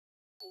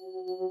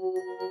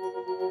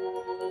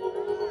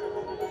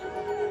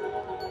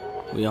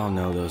We all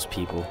know those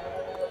people.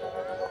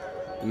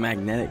 The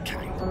magnetic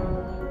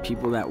kind.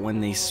 People that when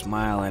they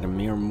smile at a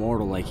mere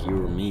mortal like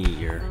you or me,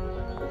 you're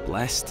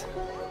blessed.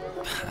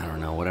 I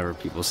don't know, whatever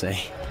people say.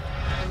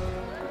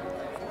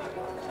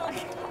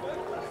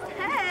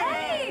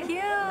 Hey!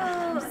 Cute!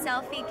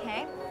 Selfie,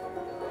 okay?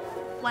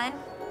 1,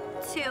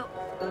 2.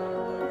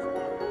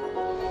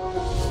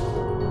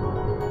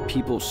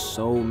 People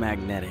so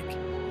magnetic,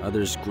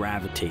 others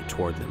gravitate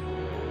toward them,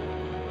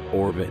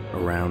 orbit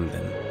around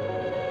them,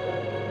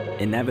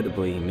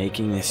 inevitably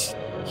making this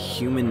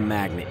human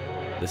magnet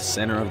the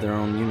center of their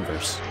own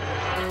universe.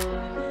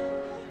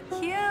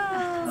 Cute!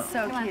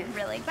 So cute.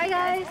 Really cute. Bye,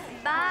 guys.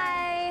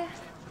 Bye!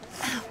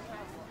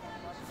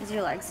 Is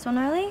your leg still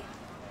gnarly?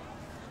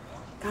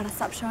 Gotta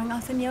stop showing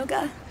off in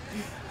yoga.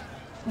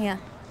 Yeah.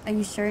 Are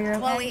you sure you're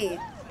okay? Chloe,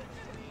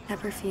 that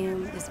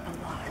perfume is a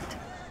lot.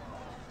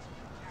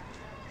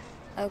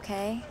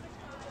 Okay.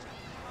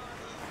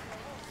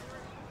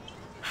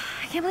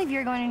 I can't believe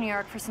you're going to New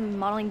York for some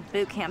modeling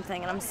boot camp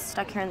thing, and I'm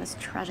stuck here in this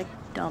tragic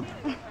dump.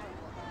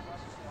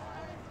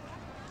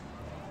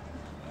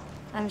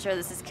 I'm sure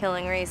this is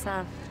killing Reese,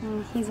 huh?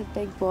 He's a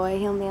big boy.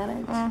 He'll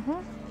manage.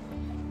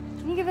 Mm-hmm.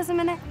 Can you give us a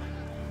minute?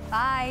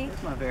 Bye.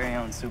 It's my very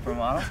own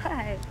supermodel.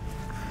 Hi.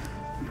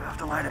 You have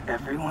to lie to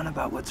everyone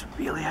about what's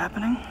really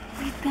happening?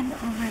 We've been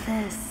over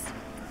this.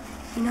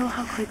 You know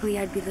how quickly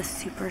I'd be the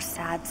super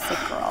sad sick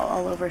girl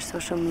all over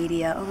social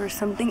media over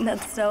something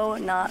that's so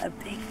not a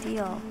big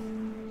deal.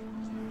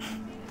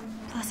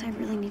 Plus, I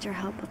really need your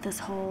help with this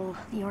whole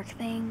New York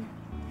thing.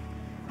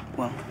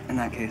 Well, in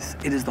that case,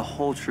 it is the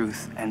whole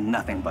truth and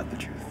nothing but the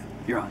truth.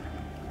 You're on.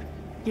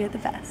 You're the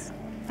best.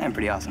 I'm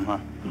pretty awesome, huh?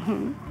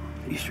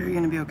 Mm-hmm. You sure you're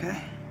gonna be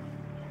okay?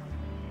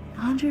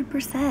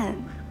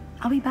 100%.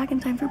 I'll be back in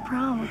time for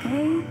prom,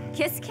 okay?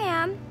 Kiss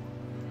Cam.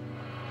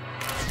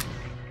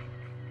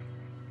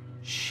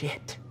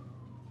 Shit.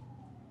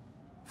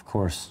 Of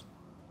course.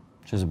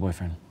 She has a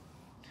boyfriend.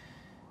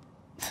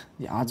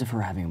 The odds of her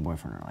having a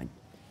boyfriend are like...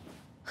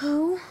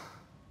 Who?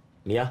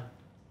 Mia?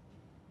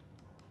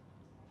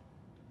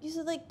 You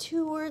said like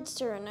 2 words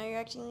to her, and now you're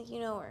acting like you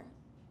know her.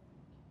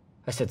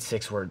 I said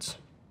 6 words.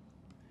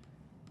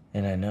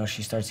 And I know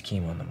she starts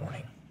chemo in the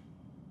morning.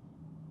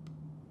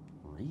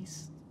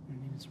 Reese? Her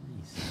name is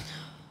Reese.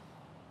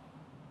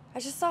 I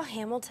just saw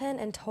Hamilton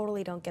and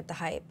totally don't get the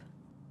hype.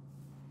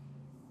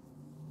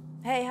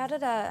 Hey, how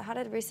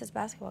did Reese's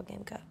basketball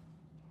game go?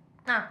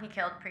 Oh, he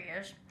killed per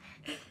usual.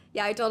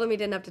 Yeah, I told him he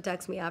didn't have to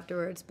text me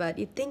afterwards, but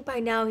you'd think by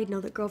now he'd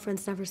know that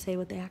girlfriends never say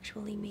what they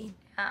actually mean.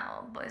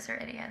 Oh, boys are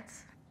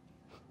idiots.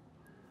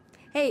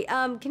 Hey,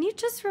 can you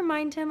just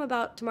remind him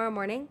about tomorrow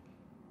morning?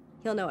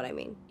 He'll know what I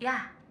mean.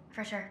 Yeah,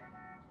 for sure.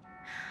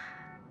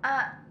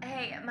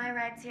 Hey, my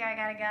ride's here. I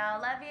gotta go.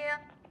 Love you.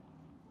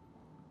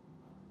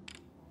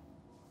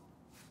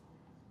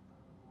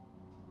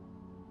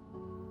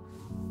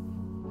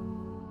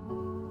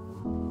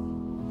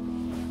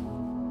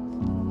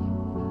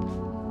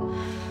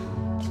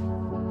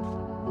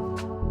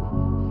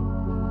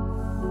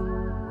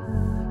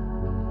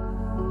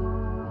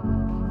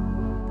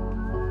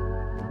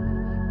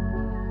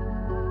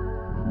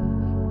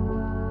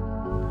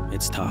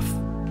 It's tough.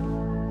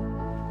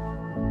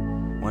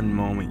 One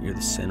moment, you're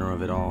the center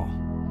of it all.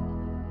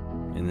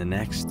 And the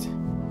next,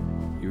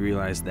 you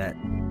realize that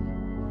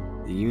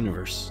the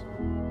universe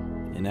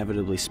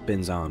inevitably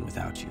spins on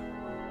without you.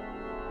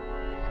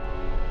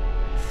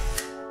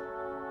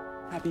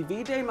 Happy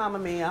V-Day, Mamma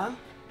Mia.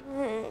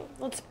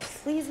 Let's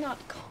please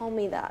not call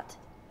me that.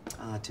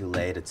 Ah, too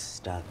late. It's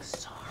stuck.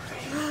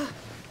 Sorry.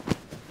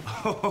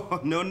 Oh,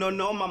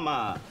 no,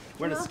 Mama.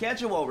 We're on a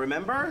schedule,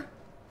 remember?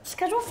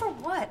 Schedule for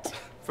what?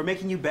 For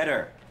making you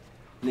better.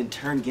 And in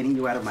turn, getting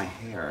you out of my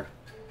hair.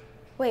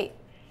 Wait,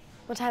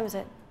 what time is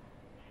it?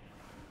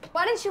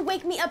 Why didn't you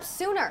wake me up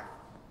sooner?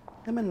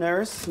 I'm a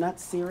nurse, not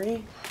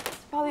Siri.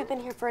 I've probably been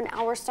here for an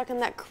hour stuck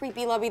in that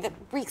creepy lobby that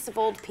reeks of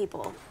old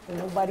people.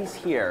 Nobody's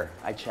here.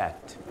 I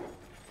checked.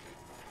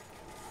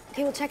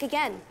 Okay, we'll check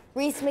again.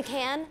 Reese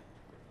McCann.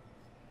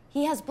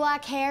 He has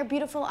black hair,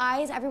 beautiful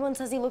eyes. Everyone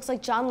says he looks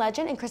like John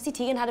Legend, and Chrissy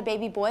Teigen had a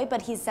baby boy,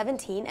 but he's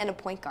 17 and a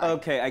point guard.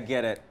 Okay, I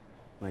get it.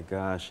 My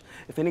gosh.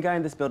 If any guy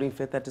in this building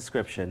fit that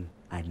description,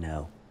 I'd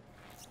know.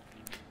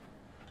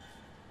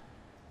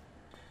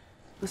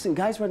 Listen,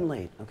 guys run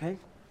late, okay?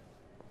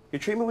 Your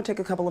treatment would take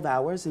a couple of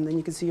hours, and then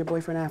you can see your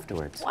boyfriend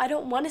afterwards. Well, I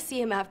don't want to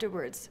see him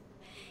afterwards.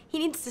 He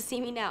needs to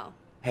see me now.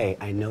 Hey,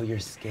 I know you're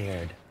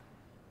scared,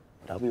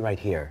 but I'll be right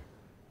here.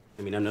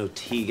 I mean, I'm no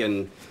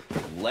Teigen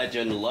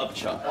legend love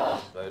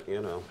child, but,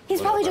 you know. He's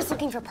probably just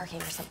looking for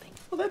parking or something.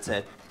 Well, that's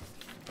it.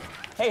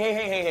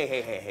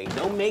 Hey.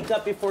 No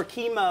makeup before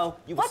chemo.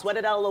 You've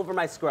sweated all over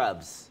my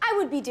scrubs. I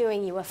would be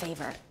doing you a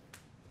favor.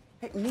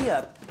 Hey,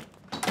 Mia.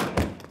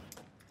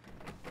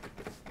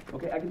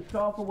 Okay, I can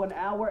stall for 1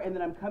 hour, and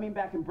then I'm coming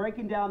back and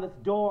breaking down this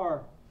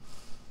door.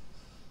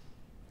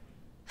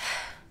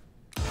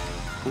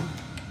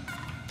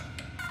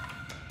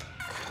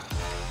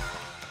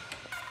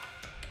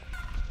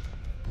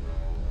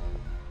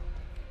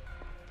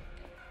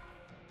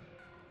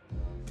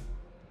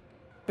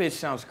 Bitch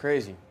sounds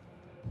crazy.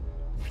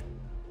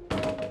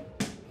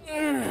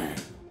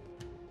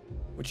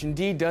 Which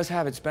indeed does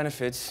have its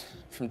benefits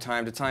from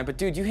time to time. But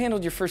dude, you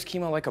handled your first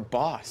chemo like a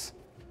boss.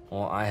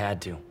 Well, I had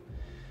to. You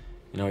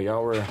know,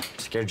 y'all were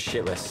scared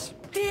shitless.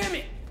 Damn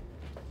it!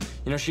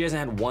 You know, she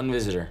hasn't had one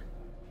visitor.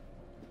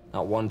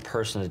 Not one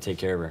person to take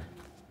care of her.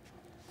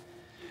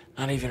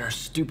 Not even her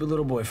stupid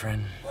little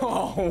boyfriend.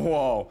 Whoa,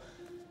 whoa.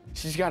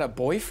 She's got a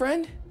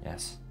boyfriend?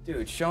 Yes.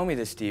 Dude, show me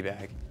this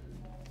D-bag.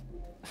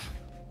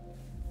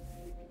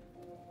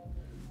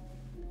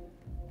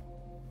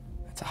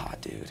 That's a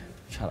hot dude.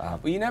 Shut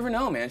up. Well, you never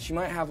know, man. She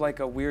might have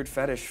like a weird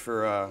fetish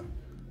for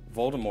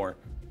Voldemort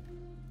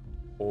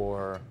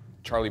or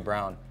Charlie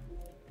Brown,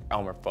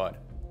 Elmer Fudd,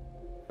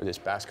 or this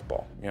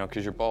basketball, you know,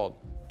 because you're bald.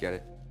 Get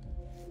it?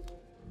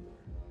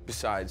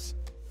 Besides,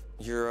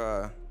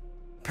 you're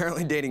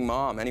apparently dating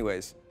Mom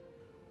anyways.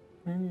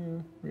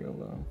 Real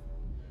low.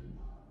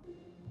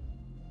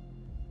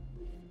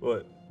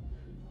 What?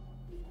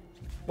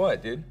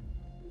 What, dude?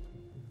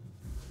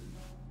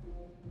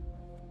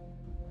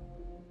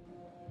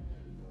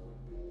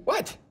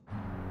 What?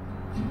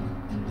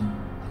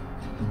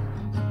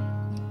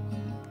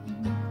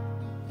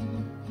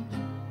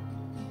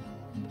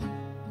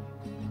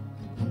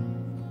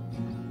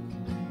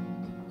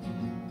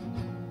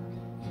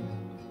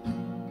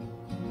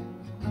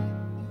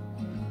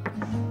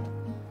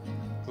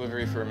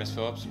 Delivery for Miss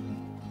Phillips.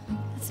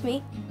 That's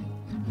me.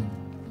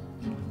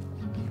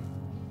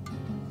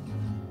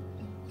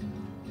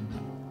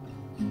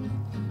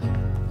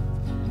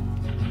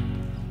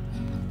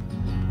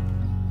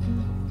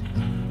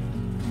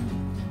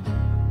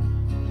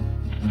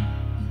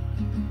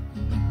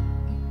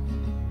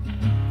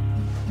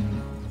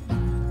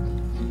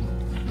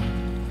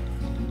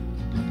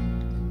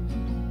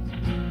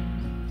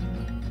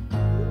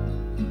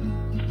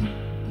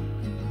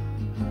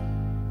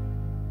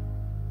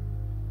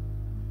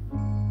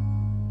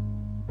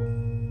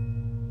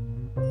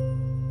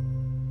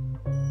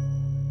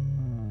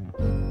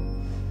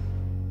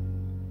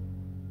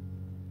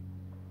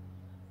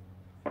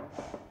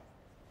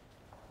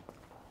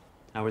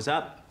 Hour's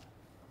up.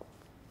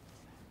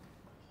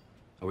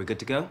 Are we good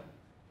to go?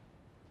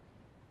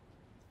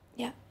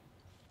 Yeah.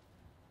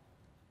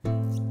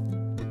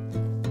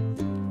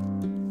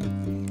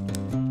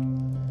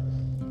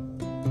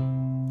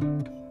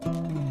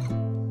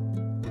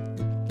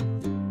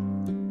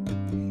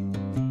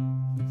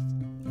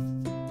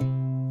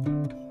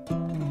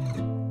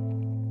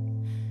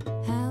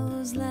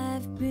 How's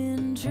life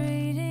been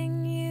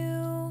treating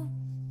you?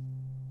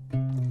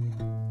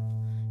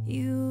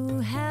 You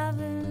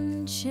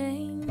haven't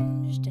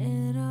changed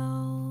at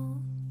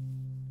all.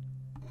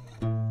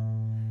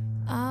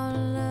 Our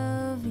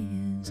love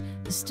is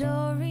a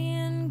story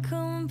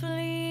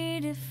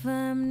incomplete. If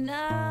I'm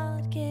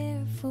not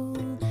careful,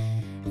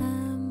 I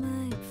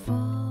might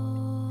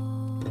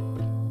fall.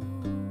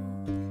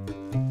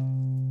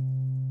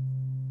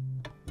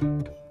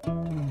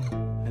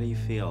 How do you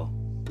feel?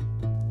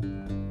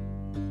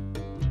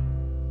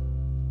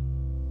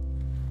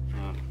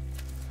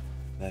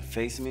 That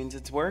face means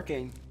it's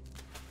working.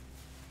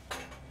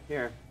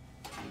 Here.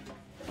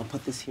 I'll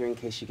put this here in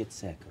case you get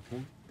sick,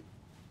 okay?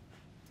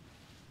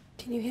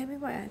 Can you hand me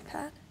my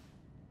iPad?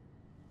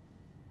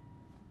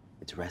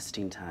 It's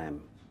resting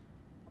time.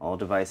 All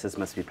devices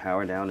must be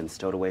powered down and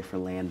stowed away for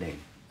landing.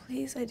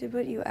 Please, I did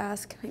what you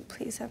asked. Can I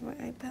please have my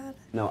iPad?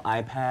 No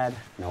iPad,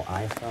 no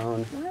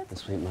iPhone. What? The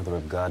sweet mother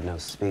of God, no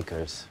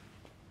speakers.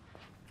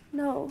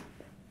 No.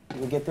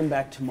 We'll get them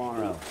back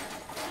tomorrow. No,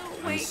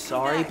 I'm wait,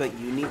 sorry, come back. but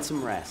you need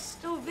some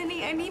rest. No,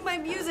 Vinny, I need my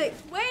music.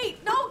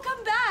 Wait, no,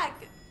 come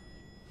back.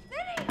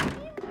 Vinny, I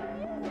need my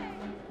music.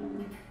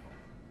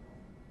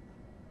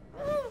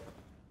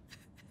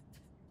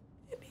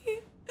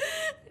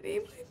 I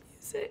need my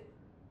music.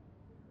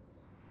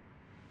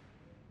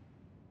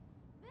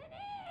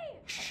 Vinny!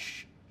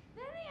 Shh.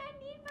 Vinny, I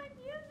need my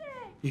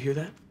music. You hear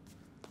that?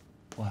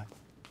 What?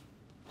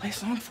 Play a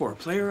song for her.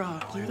 Play her,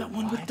 play her that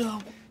one with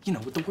the, you know,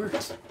 with the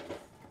words.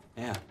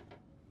 Yeah.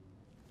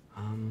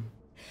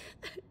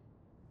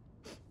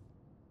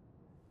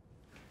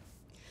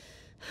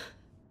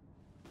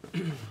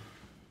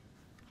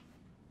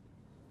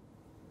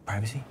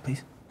 Privacy,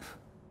 please.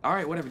 All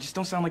right, whatever. Just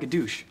don't sound like a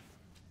douche.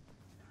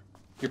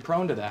 You're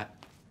prone to that.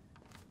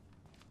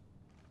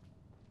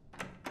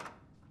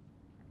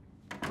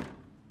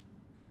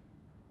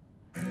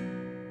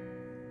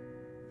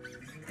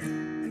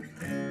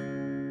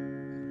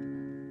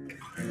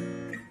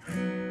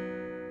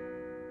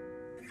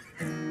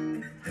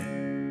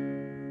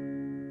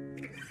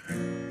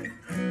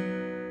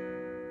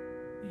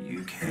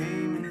 You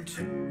came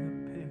into the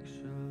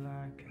picture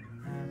like a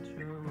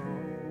natural.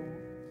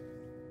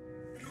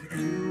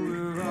 You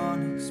were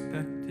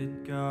unexpected,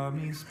 got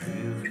me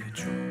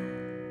spiritual.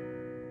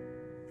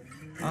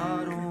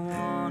 I don't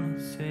wanna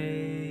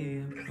say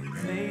it,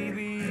 but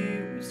maybe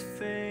it was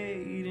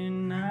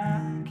fading.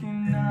 I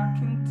cannot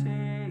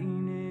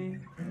contain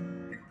it.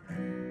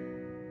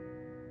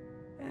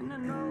 And I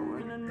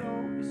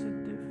know it's a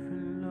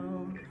different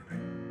love.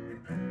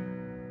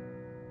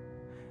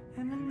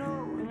 And I know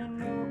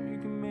you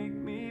can make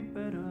me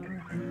better.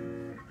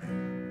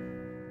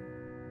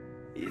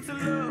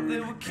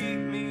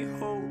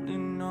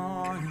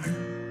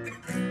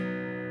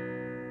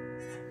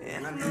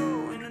 And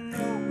I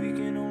know we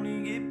can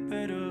only get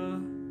better.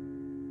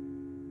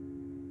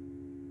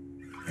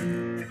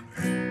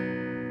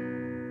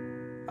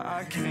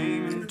 I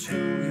came into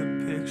your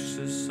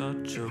picture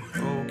such a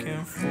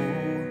broken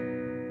fool.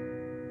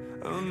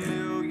 A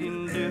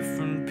million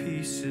different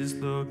pieces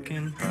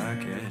looking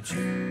back at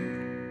you.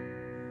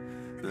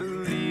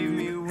 Believe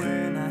me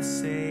when I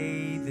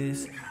say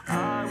this,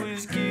 I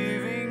was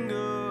giving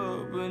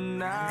up, but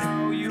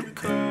now you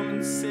come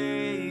and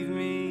save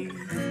me.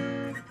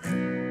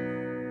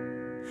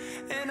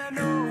 And I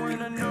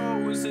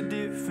know it's a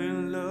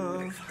different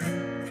love.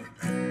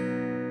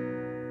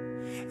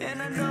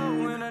 And I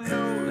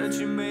know that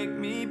you make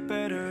me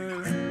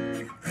better.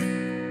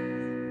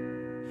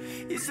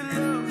 It's a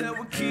love that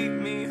will keep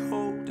me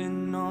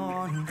holding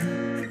on.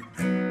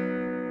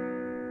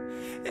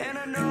 And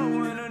I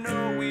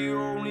know we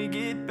only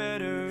get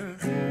better.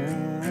 Oh,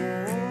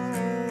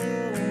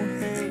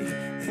 hey,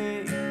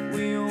 hey,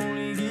 we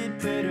only get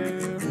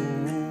better.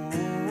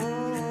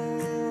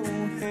 Oh,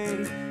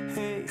 hey,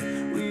 hey,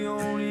 we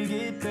only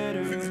get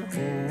better.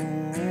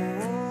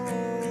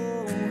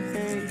 Oh,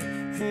 hey,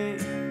 hey,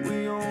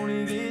 we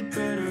only get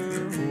better.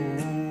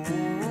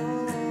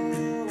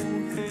 Oh,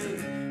 hey,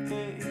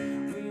 hey,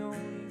 we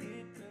only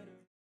get better.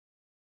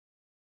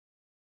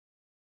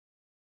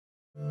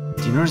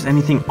 Do you notice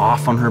anything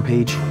off on her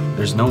page?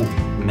 There's no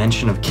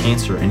mention of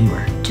cancer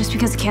anywhere. Just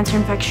because cancer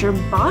infects your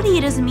body,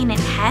 it doesn't mean it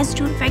has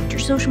to infect your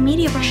social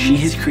media friends. She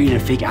has created a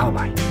fake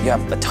alibi. You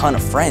have a ton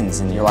of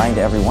friends and you're lying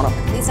to every one of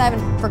them. At least I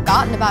haven't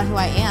forgotten about who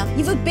I am.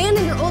 You've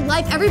abandoned your old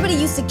life, everybody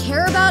used to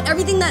care about,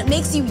 everything that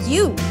makes you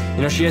you.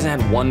 You know, she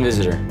hasn't had one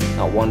visitor,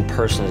 not one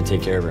person to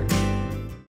take care of her.